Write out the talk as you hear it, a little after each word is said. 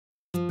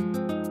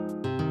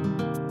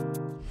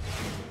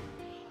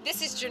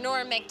This is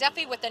Janora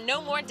McDuffie with the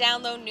No More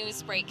Down Low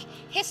news break.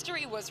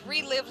 History was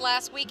relived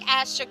last week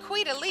as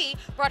Shi-Queeta Lee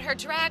brought her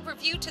drag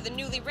review to the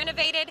newly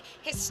renovated,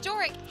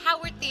 historic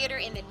Howard Theater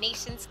in the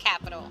nation's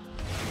capital.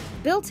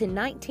 Built in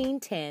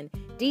 1910,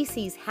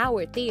 DC's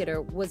Howard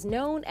Theater was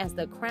known as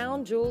the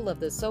crown jewel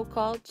of the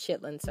so-called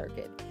Chitlin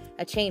Circuit,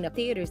 a chain of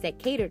theaters that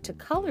catered to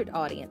colored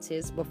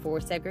audiences before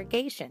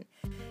segregation.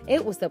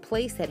 It was the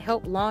place that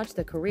helped launch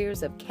the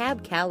careers of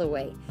Cab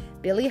Calloway,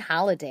 Billie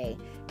Holiday,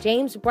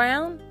 James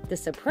Brown, the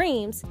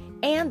Supremes,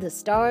 and the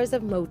stars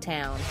of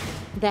Motown.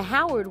 The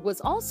Howard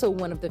was also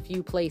one of the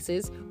few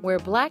places where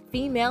black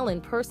female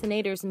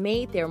impersonators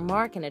made their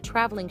mark in a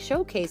traveling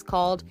showcase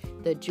called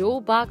the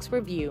Jewel Box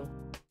Revue.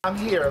 I'm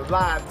here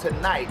live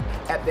tonight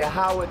at the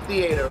Howard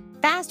Theater.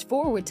 Fast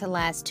forward to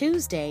last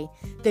Tuesday,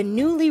 the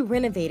newly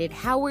renovated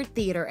Howard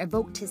Theater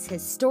evoked his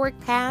historic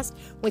past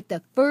with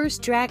the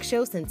first drag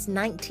show since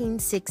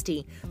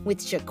 1960,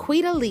 with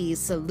Shi-Queeta Lee's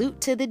Salute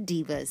To The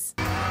Divas.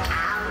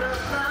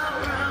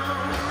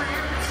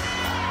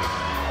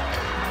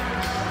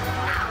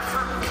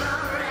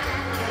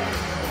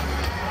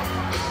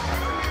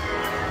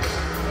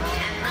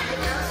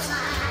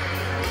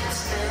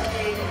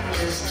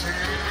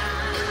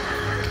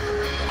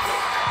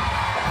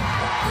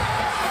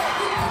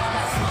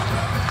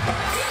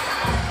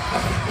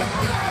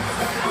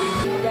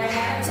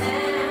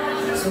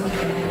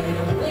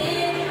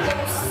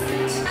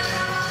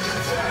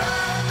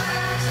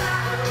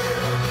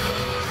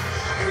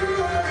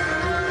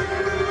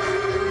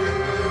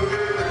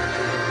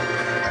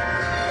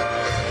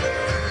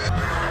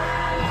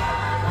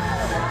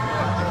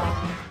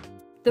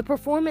 The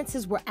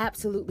performances were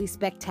absolutely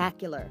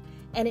spectacular,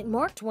 and it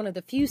marked one of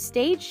the few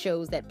stage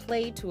shows that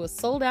played to a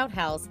sold-out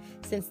house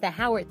since the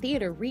Howard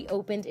Theater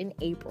reopened in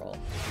April.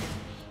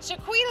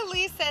 Shi-Queeta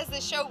Lee says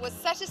the show was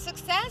such a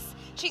success,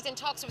 she's in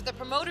talks with the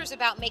promoters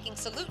about making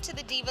Salute To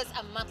The Divas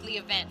a monthly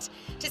event.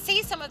 To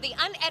see some of the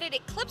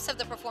unedited clips of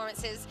the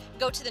performances,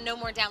 go to the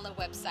NoMoreDownLow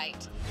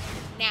website.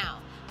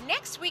 Now,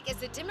 next week is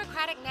the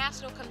Democratic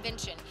National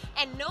Convention,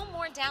 and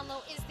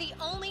NoMoreDownLow is the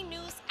only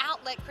news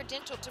outlet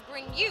credentialed to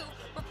bring you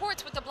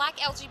reports with the Black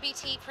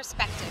LGBT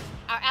perspective.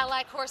 Our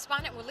allied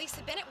correspondent,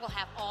 Lisa Bennett, will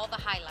have all the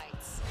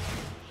highlights.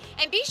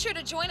 And be sure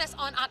to join us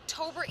on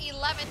October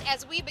 11th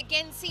as we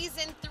begin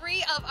Season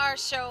 3 of our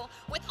show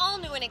with all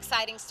new and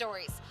exciting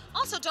stories.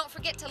 Also, don't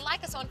forget to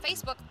like us on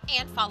Facebook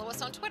and follow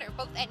us on Twitter,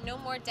 both at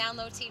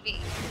NoMoreDownLow.TV.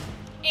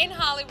 In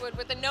Hollywood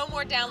with the No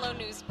More Down Low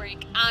news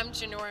break, I'm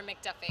Janora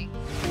McDuffie.